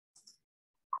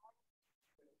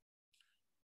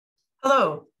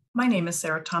Hello, my name is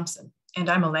Sara Thompson, and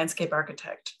I'm a landscape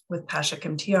architect with Pashek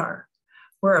MTR.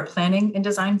 We're a planning and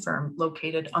design firm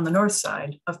located on the north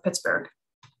side of Pittsburgh.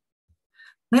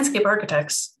 Landscape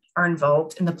architects are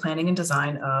involved in the planning and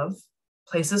design of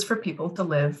places for people to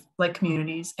live like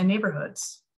communities and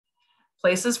neighborhoods,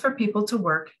 places for people to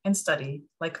work and study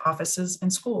like offices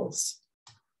and schools,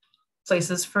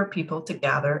 places for people to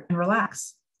gather and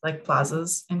relax like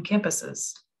plazas and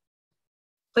campuses,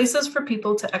 places for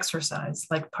people to exercise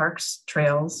like parks,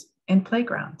 trails, and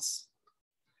playgrounds,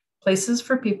 places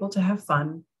for people to have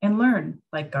fun and learn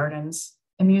like gardens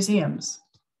and museums.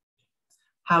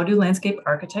 How do landscape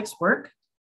architects work?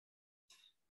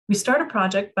 We start a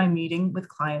project by meeting with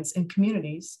clients and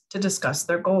communities to discuss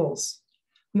their goals.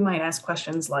 We might ask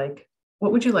questions like,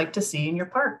 what would you like to see in your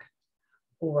park?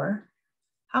 Or,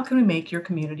 how can we make your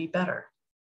community better?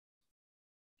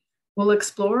 We'll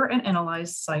explore and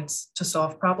analyze sites to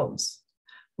solve problems.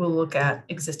 We'll look at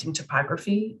existing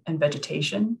topography and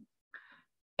vegetation,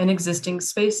 and existing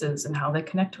spaces and how they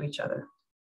connect to each other.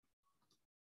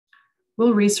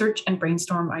 We'll research and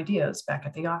brainstorm ideas back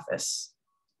at the office.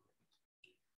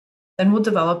 Then we'll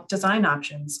develop design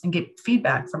options and get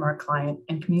feedback from our client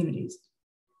and communities.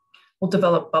 We'll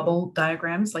develop bubble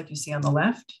diagrams like you see on the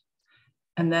left,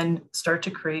 and then start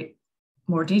to create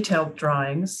more detailed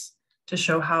drawings to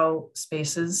show how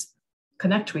spaces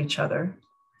connect to each other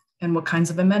and what kinds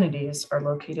of amenities are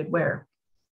located where.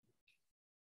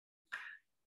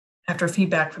 After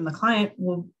feedback from the client,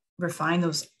 we'll refine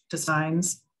those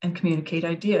designs and communicate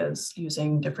ideas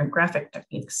using different graphic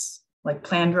techniques like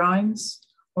plan drawings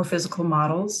or physical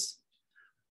models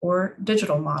or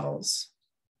digital models.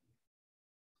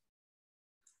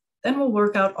 Then we'll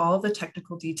work out all of the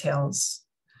technical details.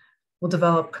 We'll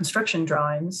develop construction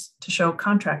drawings to show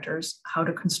contractors how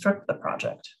to construct the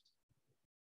project.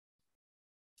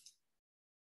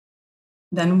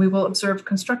 Then we will observe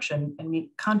construction and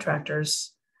meet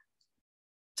contractors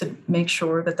to make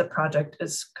sure that the project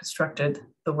is constructed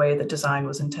the way the design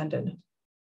was intended.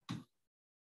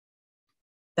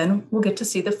 Then we'll get to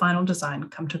see the final design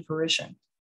come to fruition.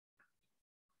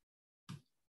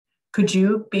 Could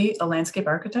you be a landscape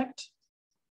architect?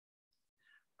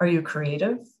 Are you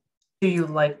creative? Do you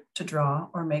like to draw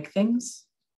or make things?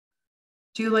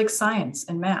 Do you like science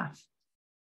and math?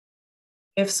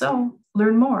 If so,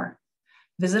 learn more.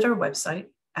 Visit our website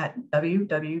at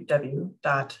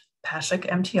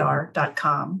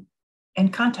www.pashekmtr.com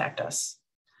and contact us.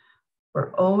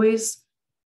 We're always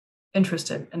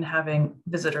interested in having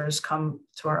visitors come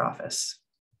to our office.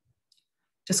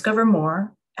 Discover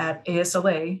more at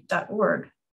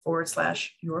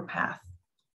asla.org/yourpath.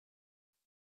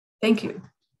 Thank you.